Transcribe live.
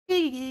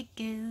Hello,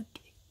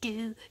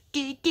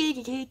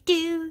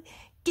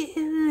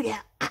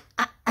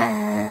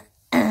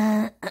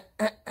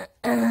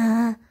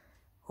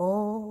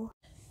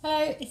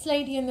 it's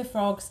Lady and the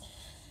Frogs.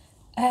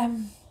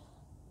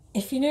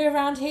 If you're new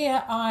around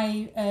here,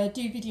 I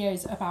do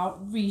videos about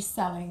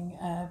reselling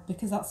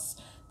because that's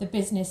the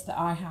business that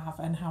I have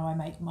and how I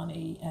make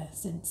money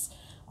since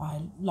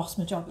I lost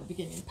my job at the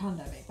beginning of the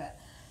pandemic. But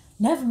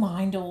never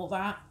mind all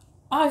that.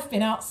 I've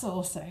been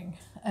outsourcing.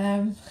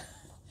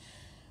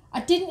 I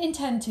didn't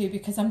intend to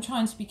because I'm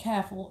trying to be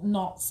careful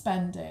not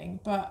spending,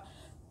 but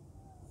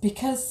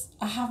because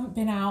I haven't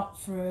been out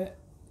for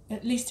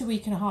at least a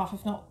week and a half,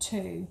 if not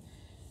two,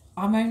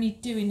 I'm only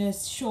doing a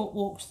short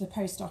walk to the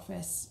post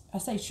office. I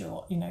say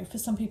short, you know, for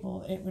some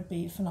people it would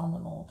be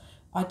phenomenal.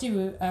 I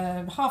do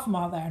half a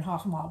mile there and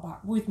half a mile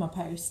back with my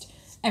post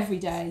every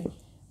day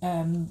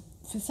for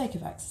the sake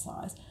of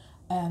exercise.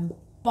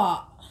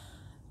 But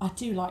I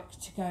do like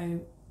to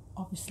go,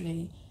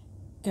 obviously,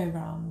 go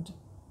round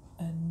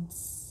and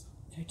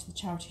go to the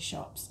charity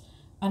shops.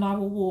 And I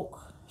will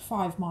walk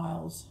 5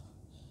 miles,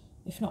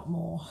 if not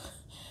more,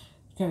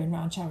 going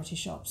around charity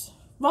shops,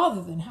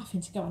 rather than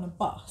having to go on a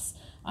bus.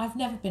 I've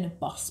never been a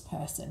bus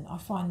person. I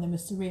find them a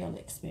surreal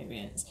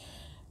experience.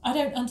 I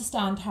don't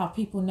understand how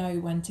people know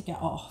when to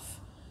get off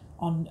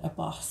on a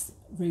bus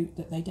route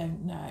that they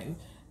don't know.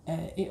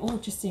 It all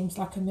just seems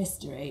like a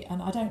mystery,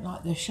 and I don't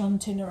like the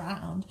shunting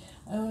around.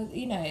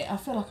 You know, I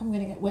feel like I'm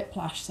going to get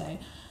whiplash. So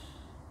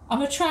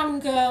I'm a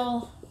tram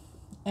girl,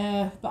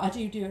 but I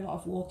do a lot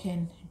of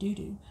walking.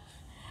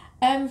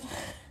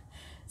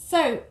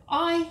 So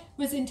I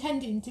was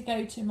intending to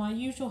go to my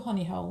usual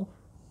honey hole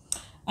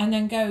and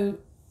then go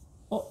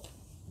up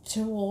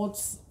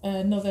towards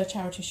another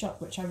charity shop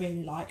which I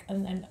really like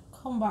and then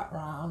come back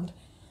round,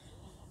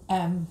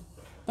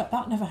 but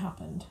that never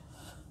happened.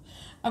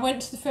 I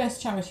went to the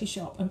first charity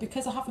shop, and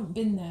because I haven't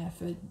been there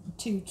for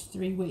 2 to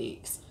 3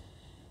 weeks,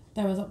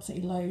 there was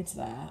absolutely loads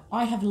there.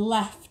 I have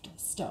left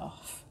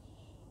stuff,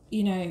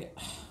 you know,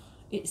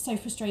 it's so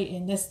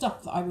frustrating. There's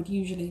stuff that I would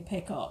usually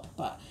pick up,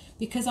 but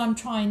because I'm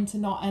trying to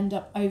not end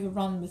up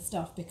overrun with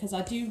stuff, because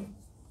I do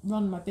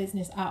run my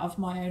business out of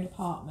my own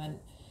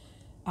apartment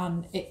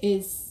and it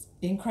is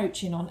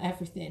encroaching on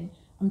everything,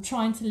 I'm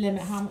trying to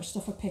limit how much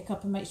stuff I pick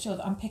up and make sure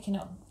that I'm picking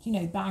up, you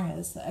know,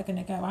 bangers that are going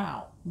to go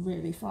out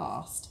really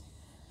fast.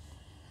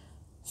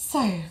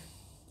 So,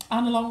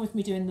 and along with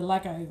me doing the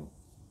Lego,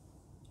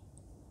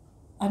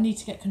 I need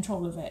to get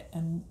control of it,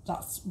 and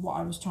that's what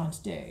I was trying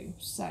to do.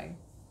 So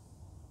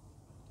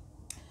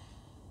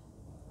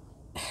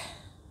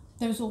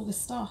there was all the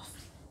stuff.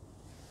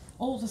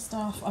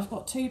 I've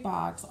got 2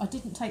 bags. I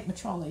didn't take my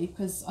trolley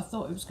because I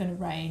thought it was going to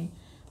rain.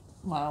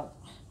 Well,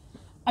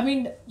 I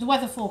mean, the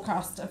weather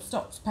forecast, I've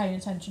stopped paying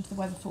attention to the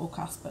weather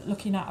forecast, but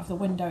looking out of the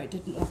window it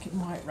did look like it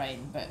might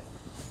rain. But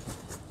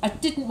I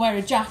didn't wear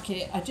a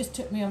jacket. I just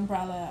took my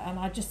umbrella, and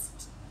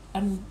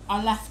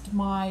I left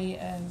my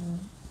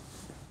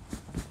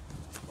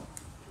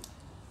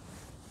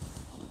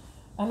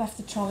I left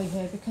the trolley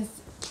here because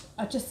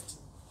I just,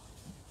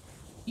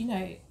 you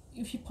know,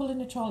 if you're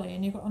pulling a trolley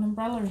and you've got an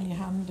umbrella in your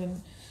hand,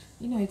 and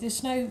you know,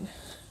 there's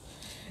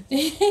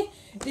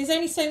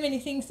only so many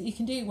things that you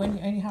can do when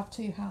you only have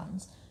 2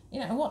 hands, you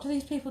know. And what do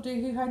these people do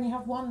who only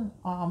have 1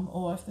 arm,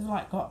 or if they've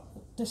like got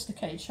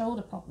dislocated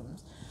shoulder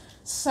problems?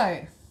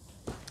 So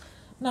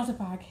another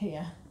bag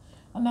here,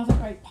 another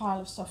great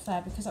pile of stuff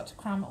there because I had to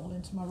cram it all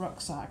into my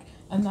rucksack.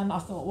 And then I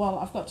thought, well,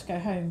 I've got to go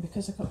home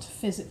because I've got to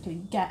physically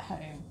get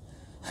home.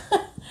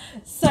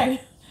 So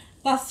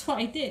that's what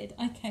I did.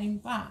 I came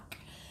back,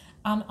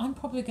 and I'm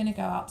probably going to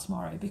go out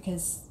tomorrow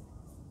because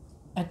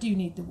I do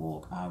need the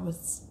walk. I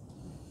was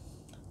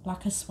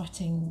like a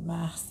sweating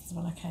mess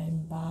when I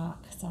came back,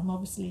 so I'm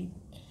obviously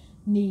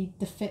need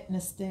the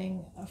fitness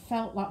thing. I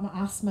felt like my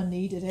asthma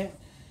needed it.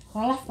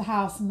 I left the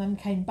house and then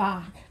came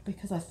back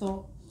because I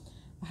thought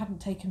I hadn't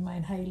taken my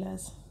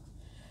inhalers.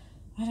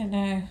 I don't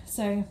know.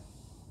 So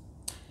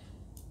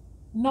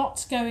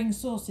not going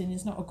sourcing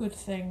is not a good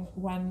thing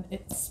when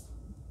it's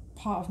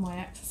part of my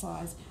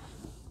exercise.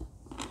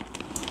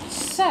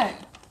 So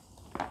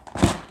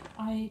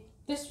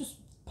this was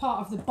part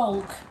of the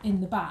bulk in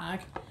the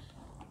bag.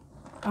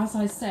 As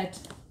I said,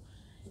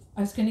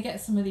 I was going to get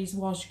some of these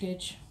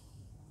Wasgij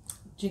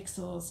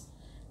jigsaws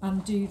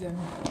and do them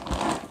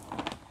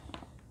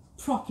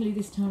properly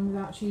this time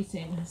without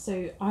cheating.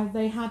 So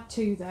they had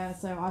 2 there,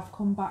 so I've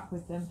come back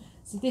with them.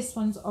 So this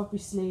one's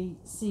obviously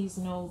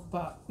seasonal,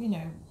 but you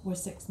know, we're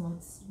 5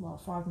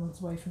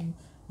 months away from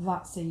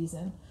that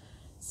season,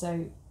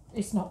 so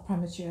it's not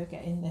premature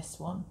getting this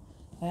one.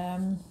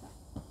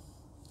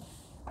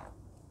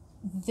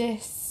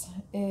 This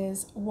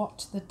is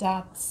what the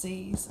dad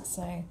sees.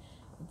 So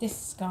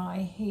this guy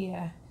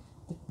here,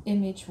 the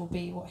image will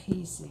be what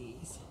he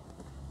sees.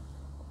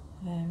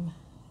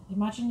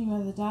 Imagine you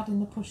are the dad in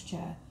the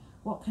pushchair.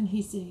 What can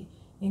he see?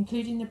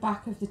 Including the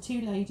back of the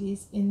 2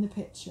 ladies in the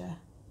picture.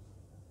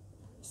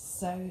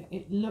 So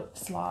it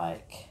looks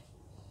like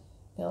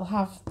it'll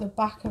have the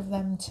back of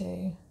them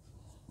 2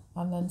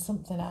 and then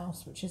something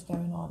else which is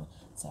going on.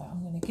 So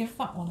I'm going to give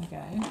that one a go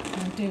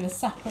and do a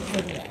separate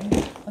video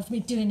of me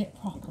doing it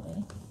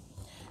properly.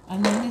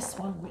 And then this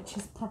one, which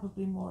is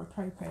probably more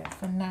appropriate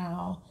for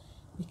now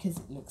because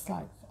it looks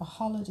like a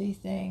holiday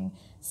thing.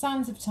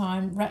 Sands of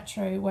Time,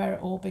 Retro, Where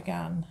It All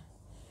Began.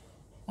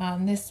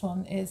 And this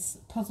one is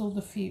Puzzle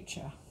the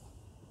Future.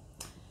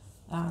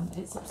 And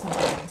it's upside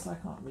down, so I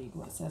can't read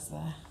what it says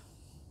there.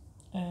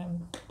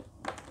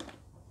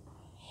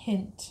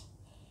 Hint.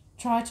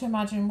 Try to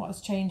imagine what has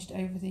changed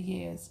over the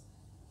years.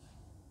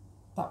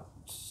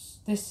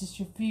 This is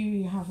your view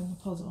you have in the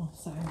puzzle,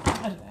 so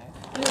I don't know.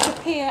 It'll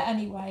appear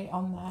anyway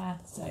on there,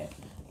 so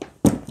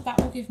that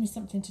will give me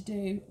something to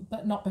do,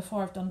 but not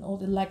before I've done all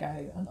the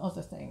Lego and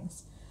other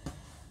things.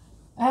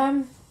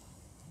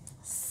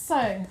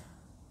 So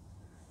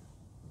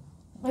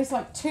there's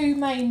like two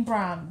main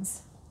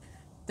brands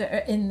that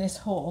are in this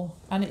haul,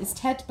 and it's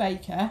Ted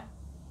Baker.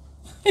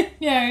 You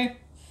know,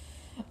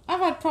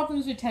 I've had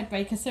problems with Ted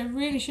Baker, so I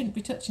really shouldn't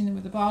be touching them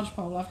with a barge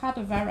pole. I've had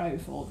a Vero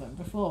for them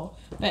before,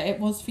 but it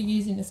was for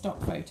using a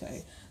stock photo.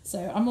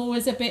 So I'm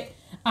always a bit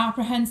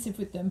apprehensive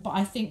with them, but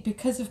I think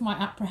because of my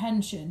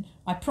apprehension,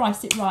 I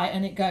price it right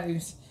and it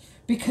goes.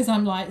 Because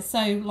I'm like,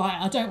 so like,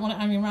 I don't want it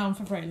hanging around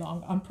for very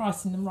long. I'm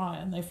pricing them right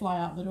and they fly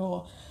out the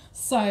door.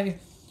 So,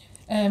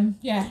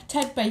 yeah,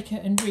 Ted Baker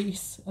and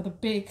Reese are the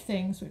big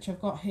things which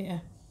I've got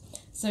here.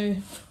 So...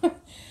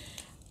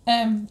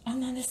 and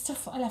then there's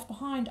stuff that I left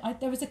behind.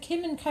 There was a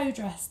Kim & Co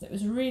dress that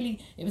was really,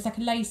 it was like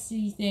a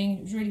lacy thing.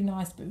 It was really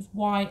nice, but it was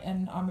white,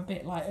 and I'm a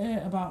bit like,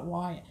 about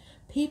white.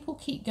 People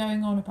keep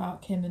going on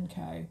about Kim &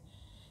 Co.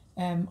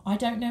 I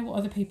don't know what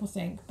other people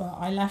think, but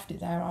I left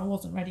it there. I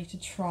wasn't ready to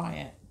try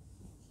it.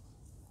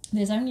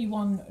 There's only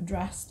one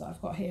dress that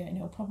I've got here, and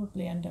it'll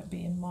probably end up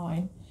being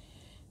mine.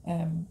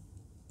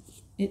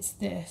 It's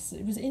this.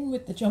 It was in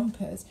with the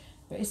jumpers,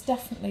 but it's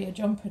definitely a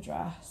jumper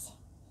dress.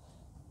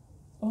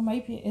 Or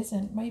maybe it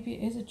isn't. Maybe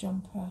it is a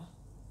jumper.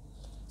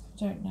 I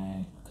don't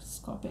know. Because it's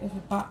got a bit of a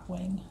back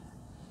wing.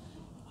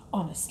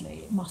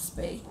 Honestly, it must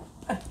be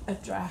a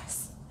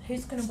dress.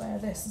 Who's going to wear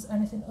this as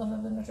anything other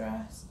than a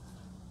dress?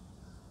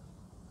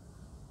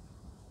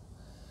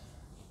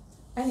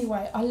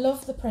 Anyway, I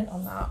love the print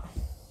on that.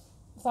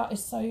 That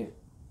is so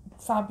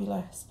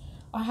fabulous.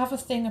 I have a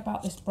thing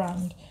about this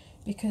brand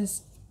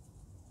because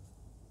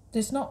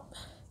there's not...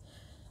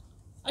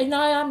 And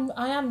I am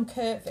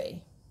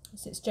curvy.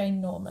 It's Jane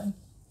Norman.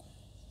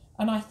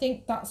 And I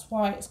think that's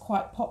why it's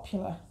quite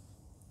popular,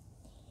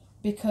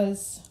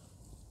 because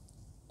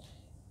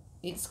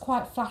it's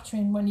quite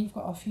flattering when you've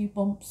got a few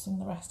bumps and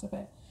the rest of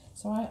it.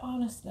 So I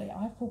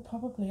will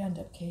probably end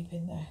up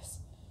keeping this.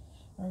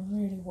 I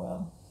really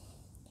will.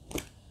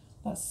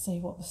 Let's see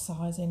what the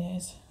sizing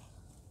is.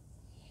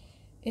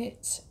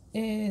 It's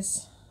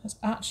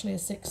actually a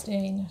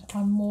 16.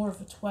 I'm more of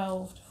a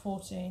 12 to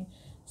 14.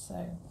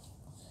 So,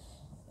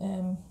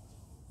 I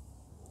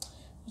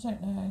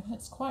don't know.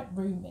 It's quite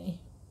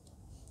roomy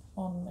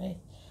on me.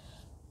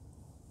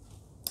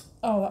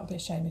 Oh, that would be a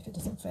shame if it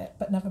doesn't fit,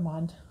 but never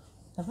mind.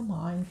 Never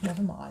mind.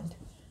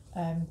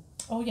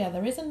 Oh yeah,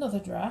 there is another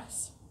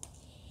dress.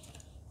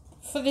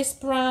 For this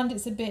brand,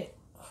 it's a bit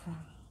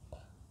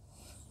crap.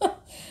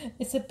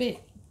 It's a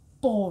bit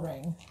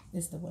boring,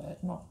 is the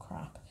word, not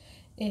crap.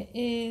 It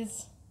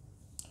is,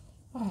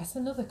 it's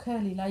another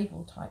curly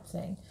label type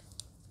thing.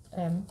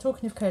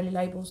 Talking of curly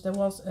labels, there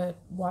was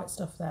white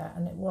stuff there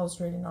and it was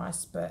really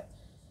nice, but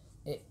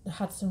it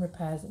had some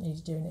repairs that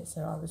needed doing it,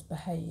 so I was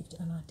behaved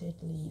and I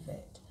did leave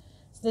it.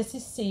 So this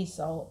is sea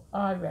salt.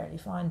 I rarely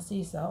find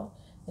sea salt.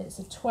 It's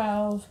a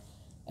 12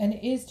 and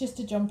it is just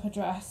a jumper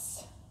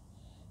dress.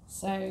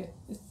 So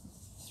it's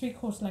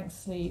 3/4 length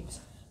sleeves.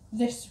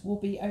 This will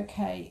be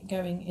okay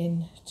going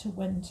into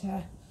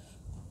winter,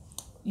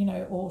 you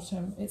know,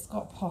 autumn. It's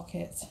got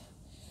pockets.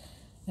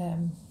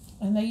 And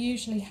they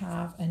usually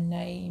have a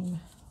name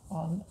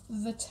on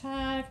the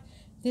tag.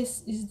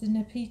 This is the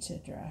Napita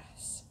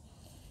dress.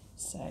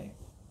 So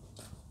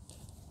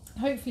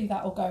hopefully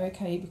that will go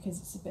okay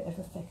because it's a bit of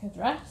a thicker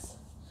dress.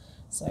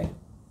 So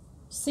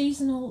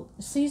seasonally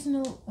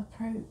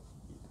appropriate.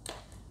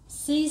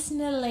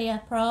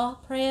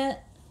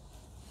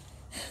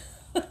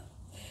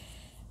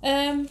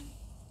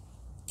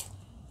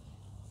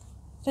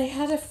 They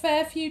had a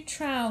fair few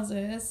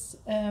trousers,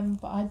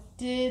 but I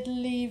did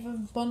leave a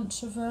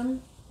bunch of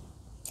them.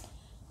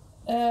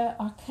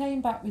 I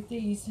came back with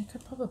these. I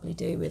could probably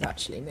do with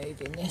actually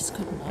moving this,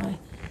 couldn't I?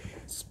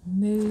 It's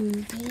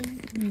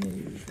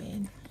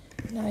moving.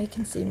 Now you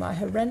can see my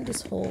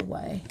horrendous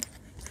hallway.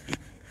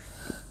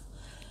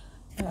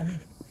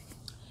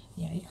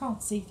 Yeah, you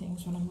can't see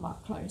things when I'm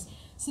that close.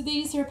 So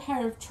these are a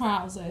pair of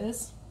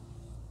trousers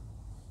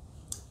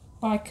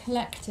by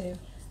Collective.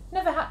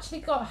 Never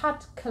actually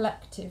had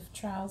Collective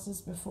trousers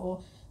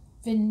before.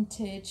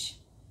 Vintage.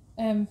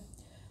 You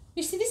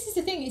see, this is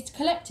the thing, it's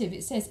Collective.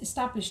 It says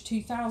established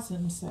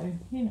 2000, so,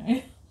 you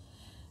know.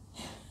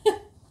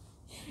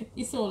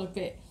 It's all a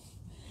bit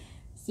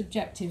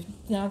subjective.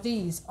 Now,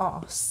 these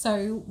are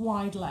so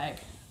wide leg.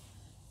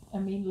 I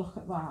mean, look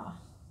at that.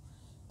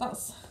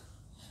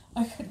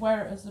 I could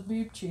wear it as a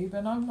boob tube,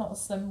 and I'm not a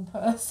slim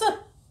person.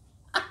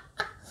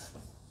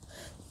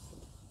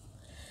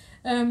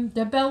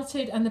 They're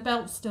belted and the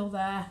belt's still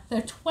there.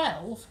 They're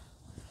 12.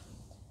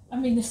 I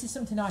mean, this is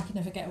something I could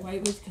never get away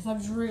with because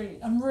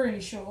I'm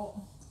really short.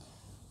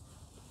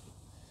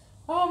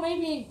 Oh,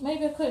 maybe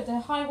I could.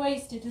 They're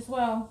high-waisted as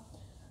well.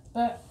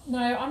 But no,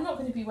 I'm not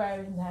going to be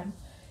wearing them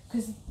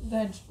because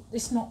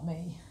it's not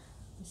me.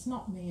 It's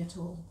not me at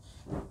all.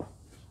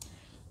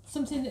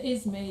 Something that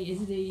is me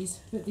is these,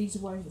 but these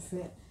won't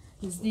fit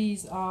because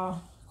these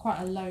are quite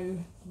a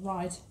low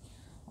ride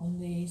on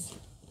these.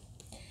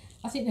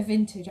 I think they're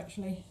vintage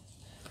actually.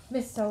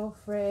 Miss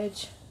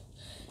Fridge.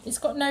 It's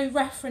got no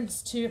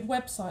reference to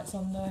websites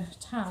on the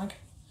tag.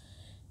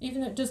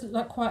 Even though it does look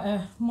like quite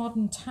a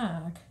modern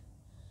tag,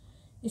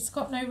 it's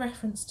got no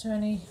reference to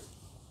any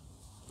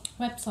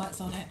websites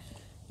on it.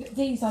 But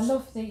these, I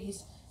love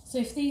these. So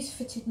if these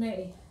fitted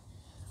me,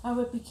 I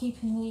would be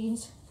keeping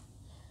these.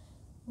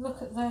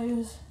 Look at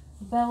those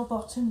bell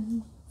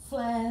bottom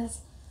flares.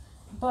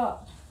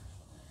 But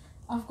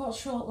I've got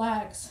short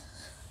legs,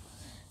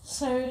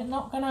 so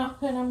not going to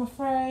happen, I'm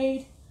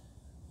afraid.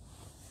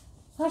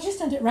 I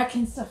just end up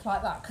wrecking stuff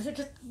like that because it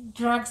just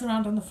drags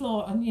around on the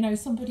floor, and you know,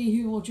 somebody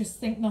who will just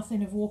think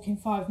nothing of walking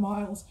 5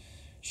 miles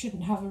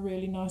shouldn't have a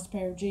really nice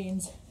pair of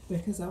jeans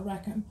because they'll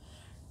wreck them.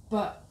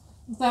 But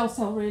they'll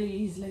sell really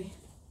easily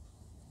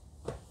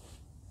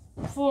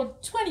for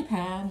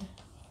 £20.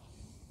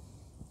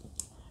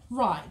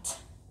 Right,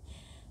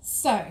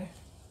 so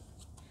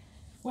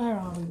where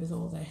are we with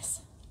all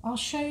this? I'll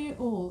show you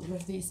all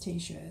of these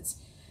t-shirts.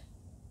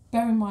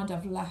 Bear in mind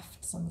I've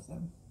left some of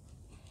them.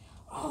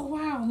 Oh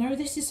wow, no,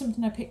 this is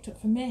something I picked up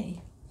for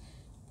me.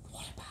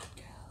 What a bad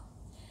girl.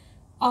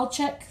 I'll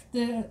check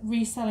the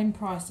reselling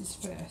prices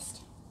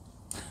first.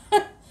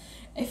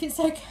 If it's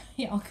okay,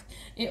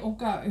 it'll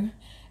go.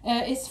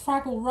 It's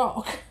Fraggle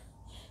Rock.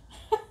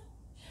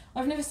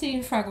 I've never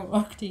seen a Fraggle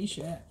Rock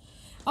t-shirt.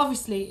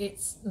 Obviously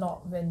it's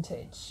not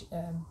vintage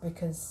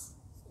because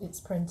it's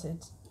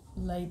printed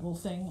label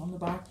thing on the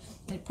back.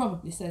 It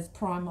probably says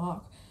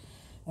Primark.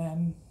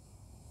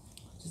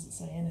 Doesn't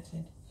say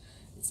anything.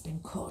 It's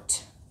been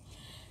cut.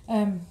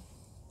 I'll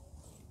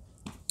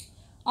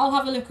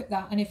have a look at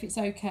that, and if it's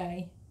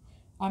okay,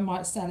 I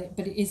might sell it.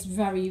 But it is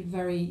very,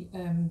 very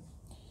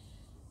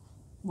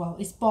well,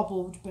 it's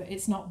bobbled, but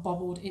it's not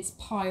bobbled. It's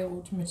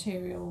piled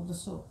material, the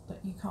sort that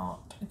you can't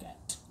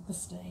get the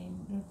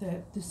stain,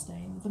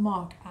 the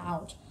mark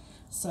out.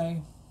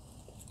 So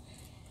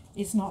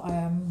it's not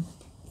a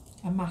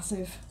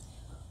massive.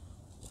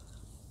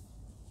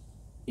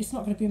 It's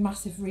not going to be a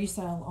massive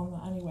resale on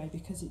that anyway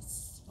because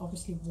it's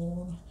obviously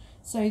worn.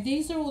 So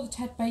these are all the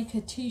Ted Baker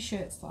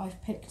t-shirts that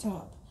I've picked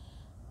up.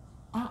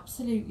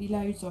 Absolutely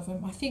loads of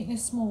them. I think they're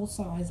small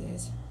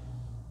sizes.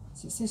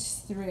 So it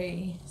says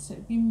 3, so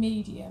it'd be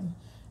medium.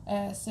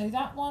 So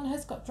that one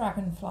has got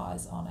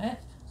dragonflies on it.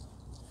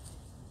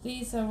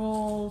 These are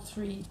all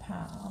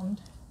 £3.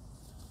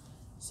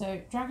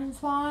 So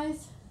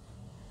dragonflies.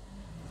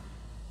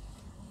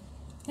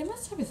 They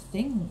must have a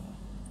thing.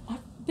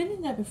 I've been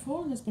in there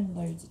before and there's been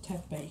loads of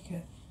Ted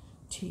Baker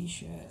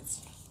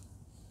t-shirts.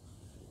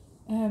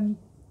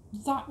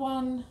 That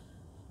one,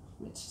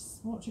 which is,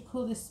 what do you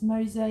call this,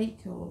 mosaic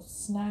or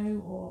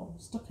snow or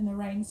stuck in a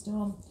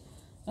rainstorm.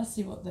 Let's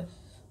see what the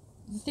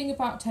thing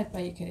about Ted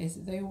Baker is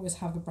that they always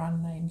have a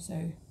brand name,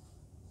 so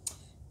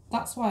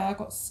that's why I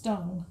got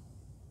stung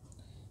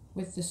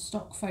with the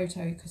stock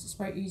photo because it's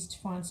very easy to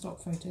find stock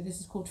photo. This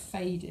is called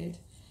Faded.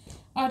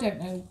 I don't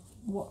know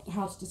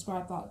how to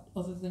describe that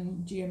other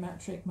than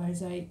geometric,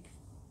 mosaic,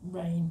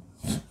 rain.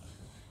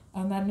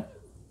 And then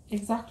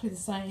exactly the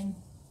same,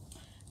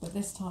 but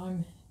this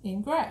time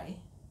in grey.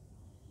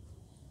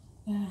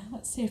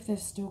 Let's see if they've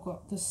still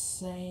got the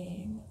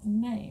same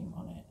name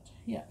on it.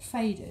 Yeah,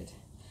 Faded.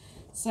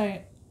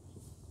 So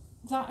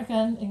that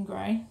again in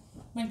grey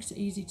makes it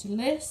easy to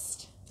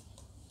list.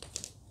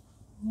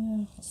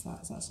 What's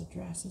that? That's a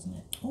dress, isn't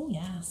it? Oh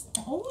yes,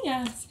 oh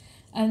yes.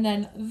 And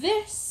then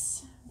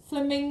this,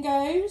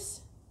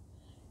 flamingos.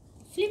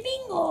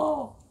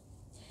 Flamingo!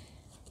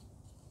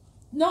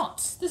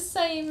 Not the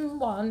same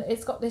one.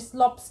 It's got this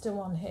lobster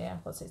one here.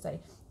 What's it say?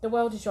 The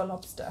world is your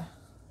lobster.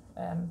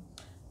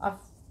 I've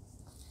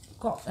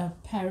got a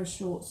pair of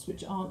shorts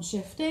which aren't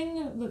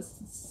shifting. That's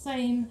the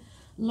same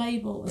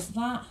label as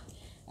that.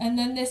 And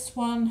then this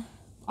one,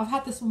 I've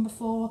had this one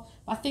before,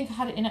 but I think I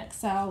had it in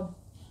XL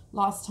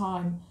last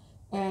time.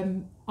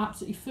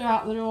 Absolutely flew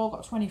out the door,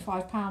 got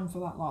 £25 for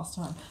that last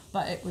time,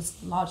 but it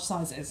was large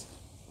sizes.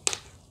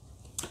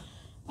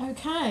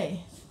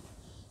 Okay,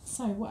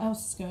 so what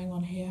else is going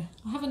on here?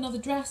 I have another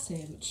dress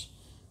here which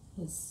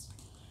has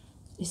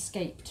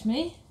escaped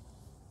me.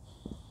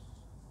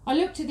 I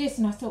looked at this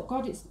and I thought,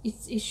 God,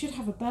 it should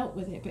have a belt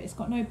with it, but it's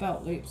got no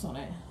belt loops on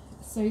it.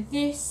 So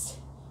this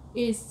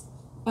is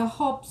a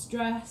Hobbs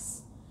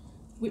dress,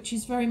 which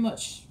is very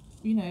much,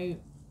 you know,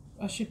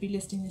 I should be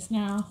listing this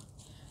now.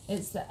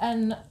 It's the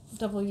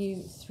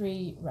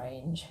NW3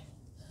 range,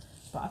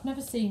 but I've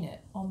never seen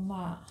it on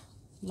that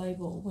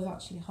label with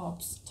actually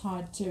Hobbs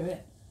tied to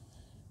it.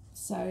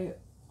 So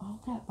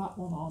I'll get that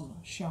one on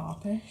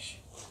sharpish.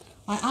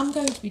 I am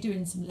going to be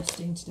doing some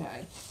listing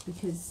today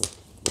because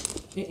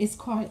it is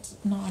quite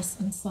nice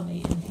and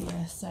sunny in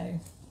here, so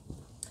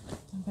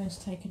I'm going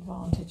to take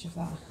advantage of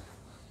that.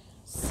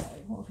 So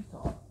what have we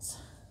got?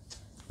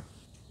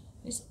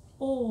 It's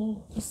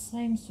all the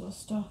same sort of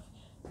stuff,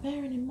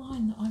 bearing in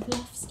mind that I've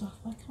left stuff.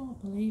 I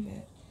can't believe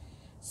it.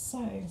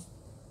 So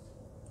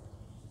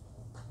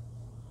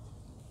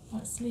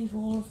let's leave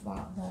all of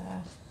that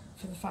there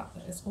for the fact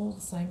that it's all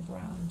the same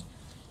brand.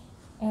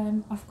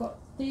 I've got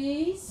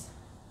these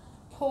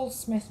Paul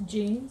Smith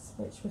jeans,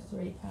 which were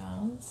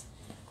 £3.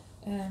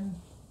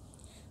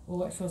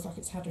 Oh, it feels like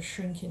it's had a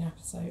shrinking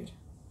episode.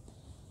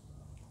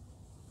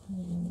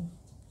 No,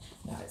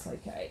 it's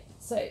okay.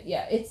 So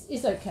yeah,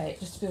 it's okay. It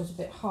just feels a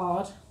bit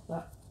hard,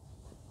 that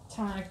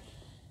tag.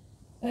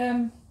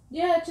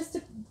 Yeah, just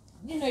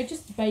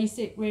just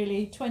basic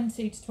really.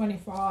 20 to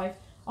 25.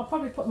 I'll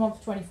probably put them on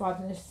for 25,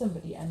 and if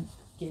somebody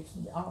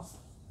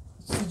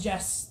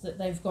suggests that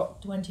they've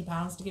got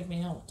 £20 to give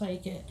me, I'll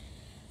take it.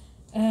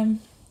 And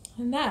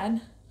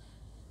then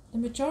the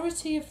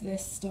majority of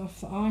this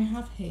stuff that I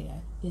have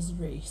here is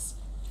Reese,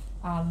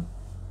 and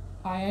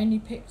I only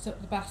picked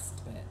up the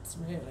best bits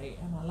really,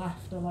 and I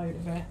left a load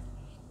of it.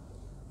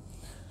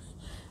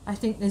 I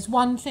think there's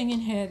one thing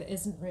in here that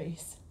isn't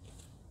Reese,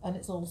 and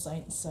it's All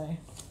Saints, so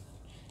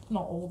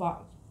not all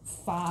that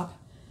fab.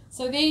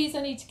 So these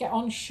I need to get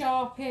on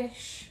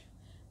Sharpish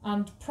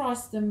and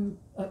price them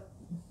at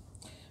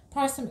the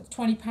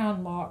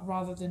 £20 mark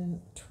rather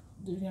than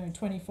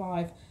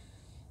 25.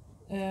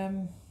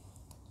 They're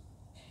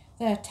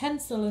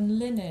tencel and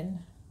linen.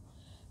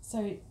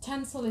 So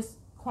tencel is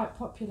quite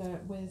popular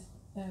with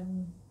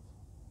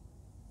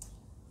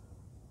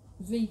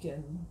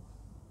vegan,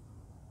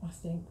 I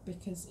think,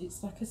 because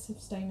it's like a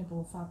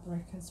sustainable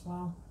fabric as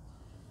well.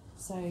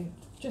 So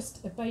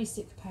just a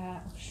basic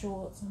pair of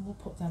shorts, and we'll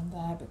put them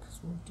there because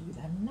we'll do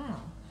them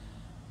now.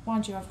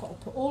 Mind you, I've got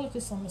to put all of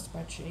this on the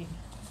spreadsheet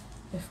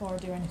before I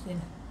do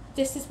anything.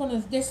 This is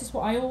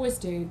what I always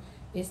do,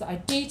 is that I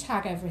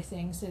de-tag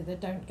everything so they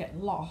don't get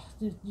lost.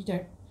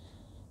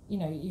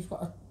 You've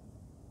got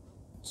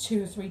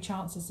 2 or 3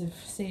 chances of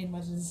seeing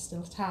whether there's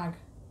still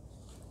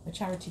a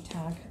charity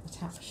tag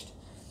attached.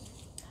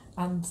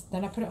 And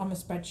then I put it on my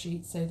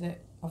spreadsheet so that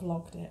I've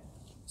logged it,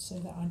 so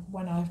that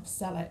when I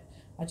sell it,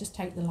 I just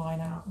take the line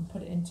out and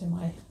put it into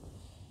my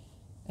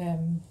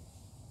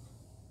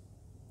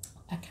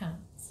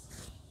accounts.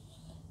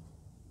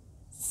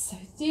 So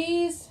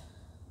these,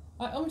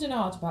 I ummed and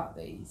ahed about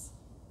these.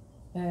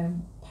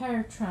 Pair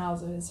of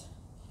trousers.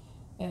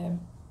 I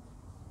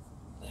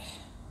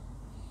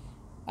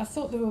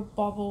thought they were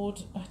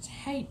bobbled. I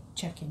hate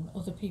checking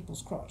other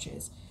people's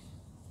crotches.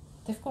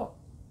 They've got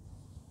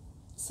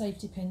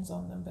safety pins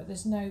on them, but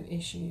there's no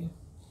issue.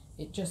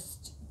 It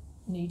just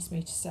needs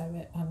me to sew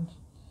it, and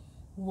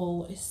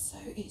wool is so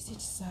easy to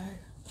sew.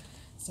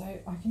 So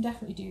I can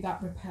definitely do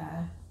that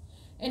repair.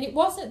 And it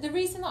wasn't the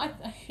reason that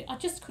I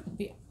just couldn't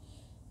be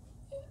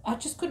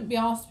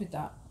asked with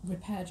that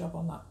repair job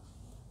on that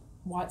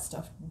white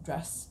stuff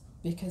dress,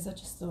 because I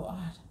just thought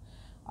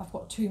I've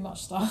got too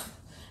much stuff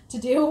to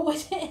deal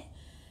with it.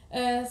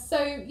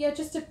 So yeah,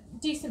 just a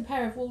decent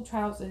pair of wool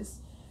trousers,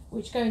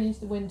 which going into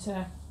the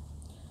winter,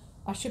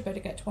 I should better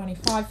get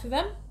 25 for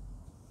them.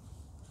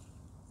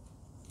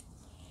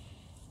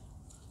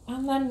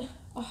 And then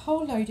a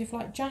whole load of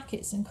like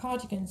jackets and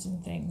cardigans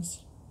and things.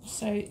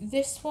 So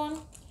this one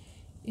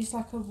is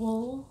like a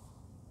wool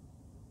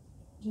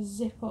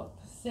zip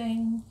up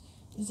thing,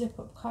 zip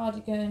up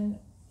cardigan.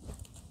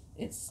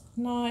 It's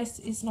nice.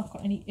 It's not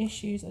got any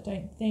issues, I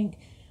don't think,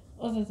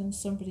 other than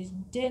somebody's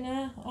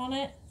dinner on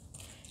it.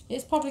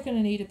 It's probably going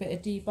to need a bit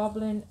of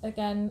debobbling.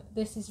 Again,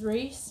 this is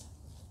Reese.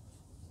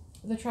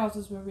 The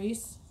trousers were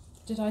Reese,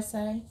 did I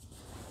say?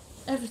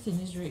 Everything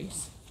is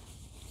Reese.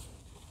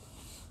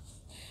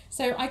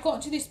 So I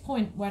got to this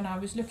point when I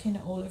was looking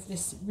at all of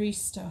this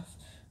Reese stuff,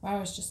 where I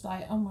was just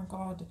like, oh my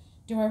God,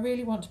 do I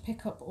really want to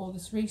pick up all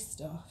this Reese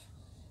stuff?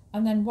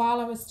 And then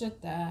while I was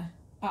stood there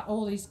at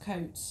all these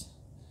coats,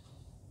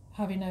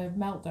 having a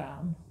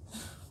meltdown,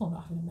 well,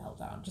 not having a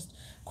meltdown, just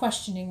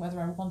questioning whether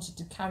I wanted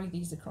to carry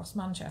these across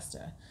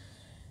Manchester,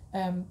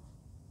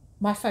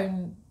 my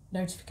phone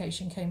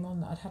notification came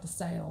on that I'd had a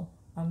sale,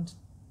 and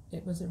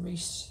it was a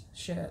Reese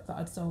shirt that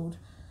I'd sold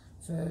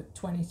for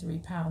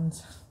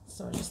 £23.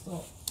 So I just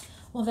thought,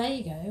 well, there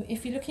you go.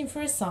 If you're looking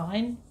for a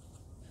sign,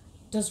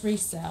 does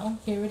Reese sell?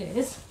 Here it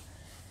is.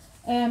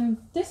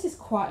 This is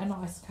quite a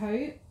nice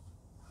coat.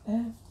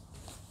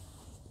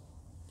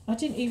 I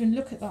didn't even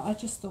look at that. I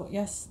just thought,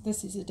 yes,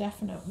 this is a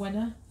definite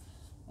winner.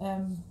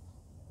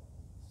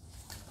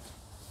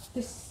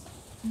 This,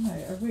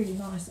 a really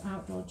nice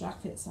outdoor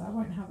jacket, so I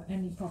won't have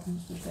any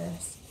problems with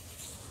this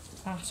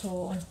at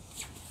all.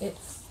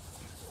 It's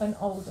an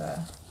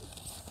older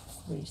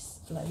Reese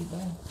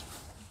label,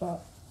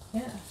 but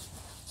yeah,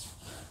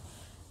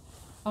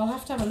 I'll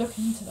have to have a look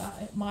into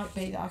that. It might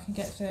be that I can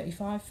get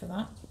 35 for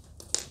that.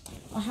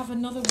 I have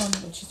another one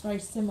which is very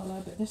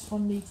similar, but this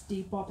one needs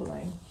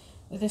debobbling.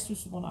 This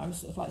was the one I was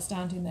sort of like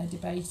standing there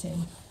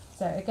debating.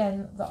 So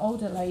again, the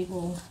older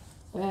label,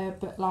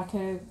 but like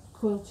a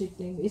quilted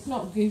thing. It's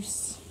not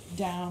goose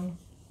down,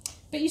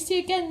 But you see,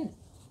 again,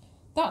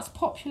 that's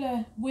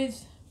popular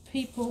with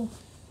people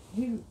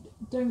who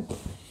don't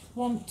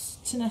want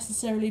to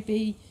necessarily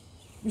be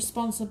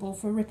responsible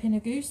for ripping a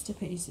goose to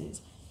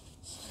pieces.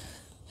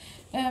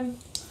 Yeah,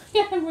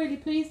 I'm really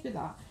pleased with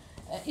that.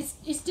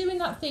 It's doing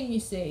that thing, you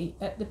see,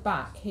 at the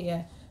back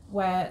here,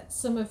 where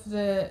some of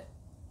the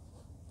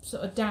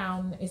sort of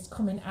down is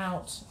coming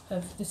out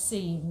of the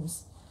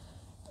seams.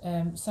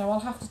 So I'll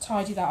have to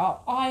tidy that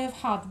up. I have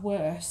had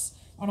worse,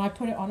 and I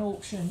put it on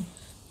auction.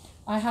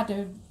 I had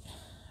a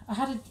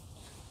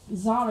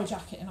Zara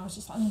jacket, and I was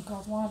just like, oh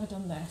God, why have I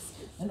done this?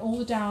 And all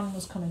the down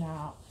was coming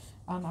out,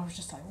 and I was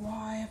just like,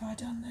 why have I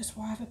done this?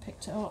 Why have I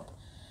picked it up?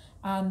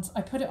 And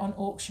I put it on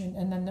auction,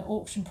 and then the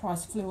auction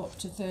price flew up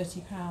to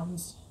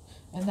 £30.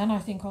 And then I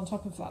think on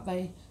top of that,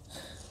 they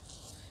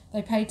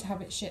paid to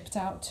have it shipped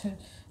out to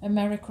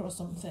America or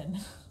something.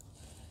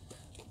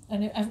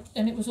 And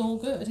it was all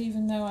good,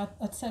 even though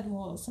I'd said,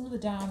 well, some of the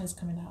down is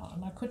coming out,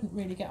 and I couldn't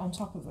really get on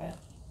top of it.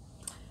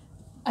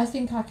 I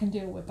think I can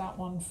deal with that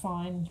one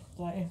fine,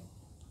 though.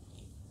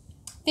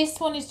 This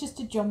one is just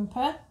a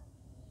jumper.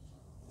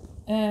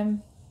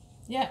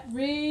 Yeah,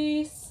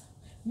 Reese,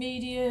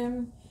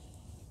 medium,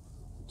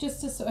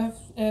 just a sort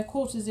of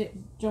quarter zip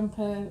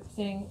jumper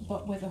thing,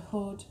 but with a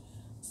hood.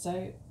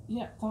 So,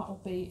 yeah, that'll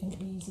be an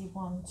easy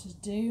one to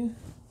do.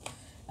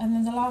 And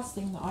then the last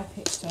thing that I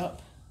picked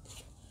up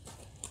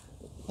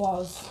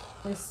was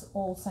this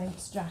All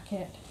Saints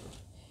jacket,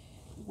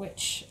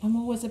 which I'm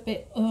always a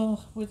bit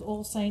with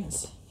All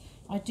Saints.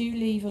 I do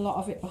leave a lot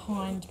of it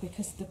behind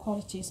because the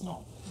quality is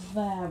not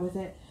there with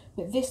it.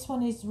 But this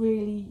one is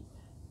really,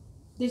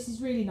 this is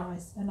really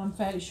nice, and I'm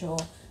fairly sure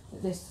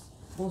that this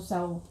will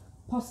sell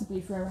possibly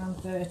for around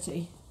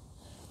 30.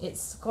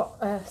 It's got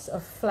a sort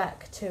of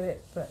fleck to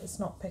it, but it's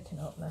not picking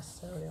up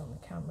necessarily on the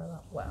camera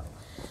that well.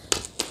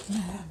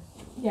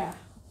 Yeah,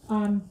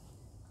 I'm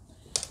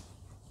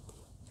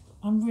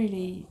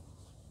really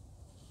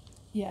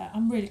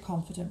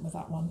confident with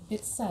that one.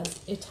 It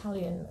says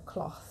Italian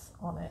cloth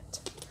on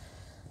it.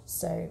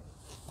 So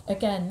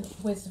again,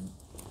 with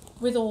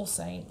All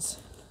Saints,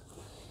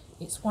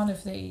 it's one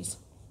of these,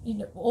 you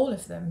know, all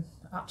of them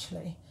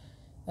actually,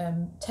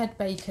 Ted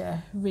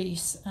Baker,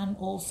 Reese and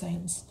All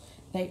Saints,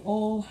 they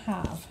all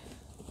have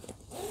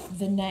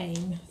the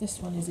name. This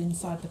one is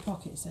inside the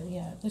pocket, so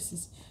yeah, this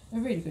is a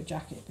really good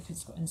jacket because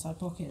it's got inside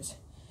pockets.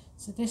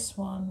 So this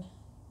one,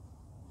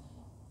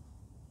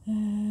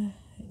 it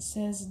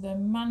says the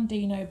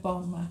Mandino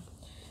Bomber.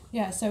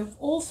 Yeah, so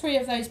all three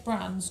of those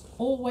brands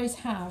always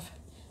have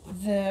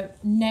the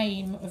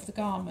name of the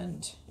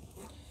garment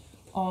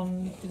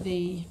on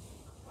the,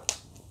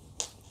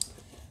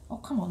 oh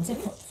come on,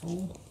 zip up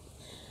fool.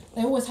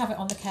 They always have it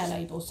on the care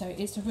label, so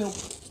it's a real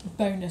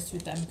bonus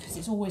with them because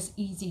it's always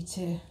easy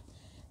to,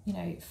 you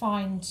know,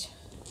 find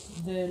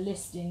the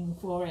listing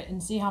for it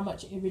and see how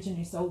much it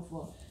originally sold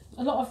for.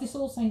 A lot of this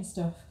All Saints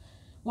stuff,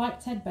 like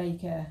Ted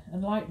Baker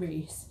and like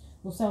Reese,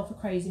 will sell for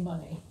crazy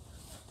money.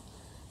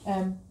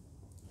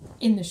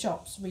 In the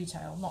shops,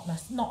 retail, not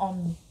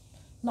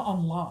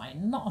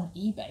online, not on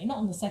eBay, not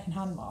on the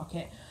second-hand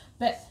market.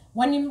 But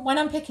when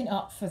I'm picking it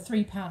up for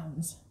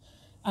 £3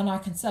 and I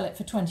can sell it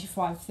for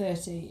 25,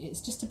 30,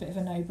 it's just a bit of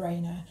a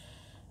no-brainer.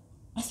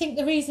 I think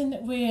the reason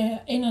that we're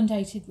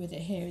inundated with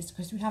it here is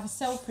because we have a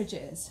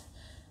Selfridges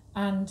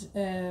and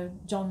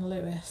John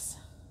Lewis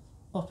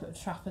up at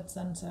Trafford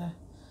Centre.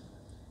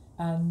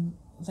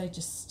 They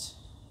just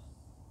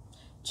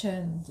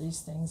churn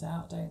these things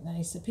out, don't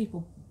they? So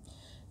people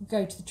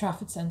go to the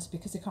Trafford Centre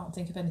because they can't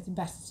think of anything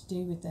better to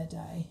do with their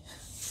day,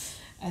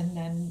 and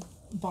then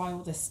buy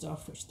all this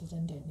stuff which they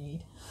then don't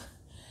need.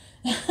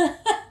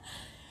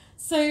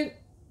 So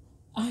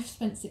I've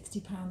spent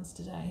 £60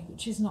 today,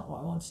 which is not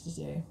what I wanted to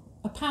do.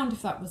 £1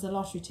 if that was a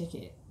lottery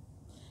ticket,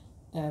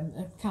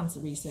 a cancer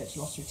research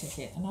lottery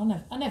ticket, and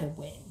I never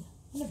win.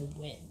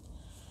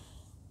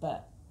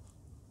 But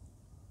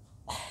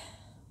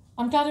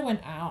I'm glad I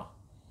went out.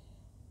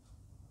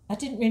 I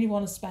didn't really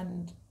want to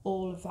spend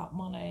all of that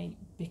money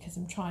because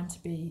I'm trying to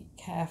be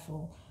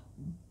careful,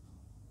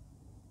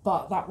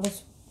 but that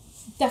was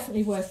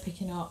definitely worth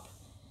picking up.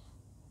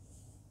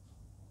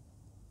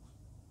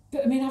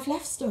 But I mean, I've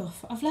left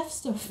stuff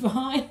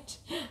behind,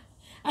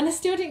 and I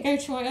still didn't go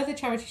to my other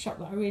charity shop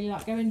that I really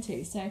like going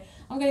to. So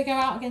I'm going to go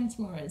out again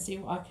tomorrow and see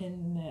what I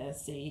can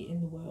see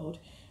in the world.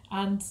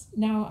 And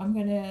now I'm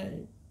going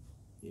to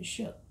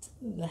shut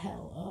the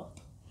hell up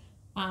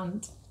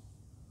and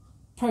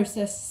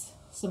process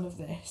some of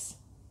this,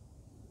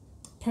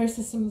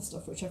 process some of the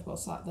stuff which I've got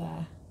sat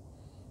there,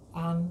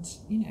 and,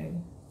 you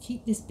know,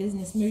 keep this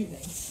business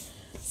moving.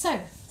 So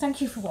thank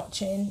you for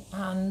watching,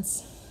 and,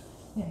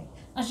 you know,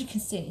 as you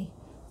can see,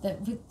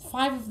 that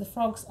 5 of the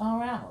frogs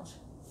are out.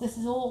 This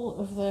is all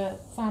of the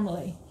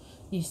family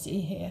you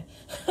see here.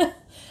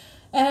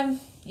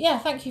 Yeah,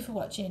 thank you for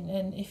watching,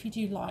 and if you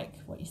do like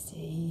what you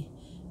see,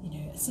 you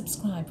know,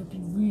 subscribe would be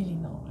really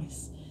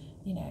nice.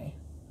 You know,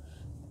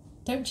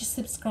 don't just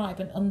subscribe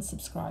and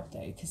unsubscribe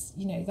though, because,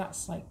 you know,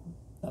 that's a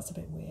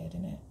bit weird,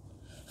 isn't it?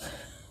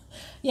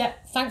 Yeah,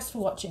 thanks for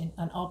watching,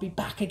 and I'll be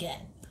back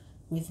again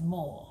with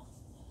more.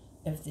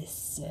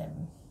 this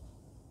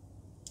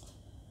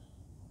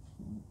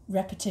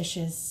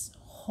repetitious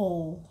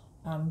haul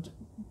and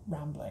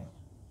rambling.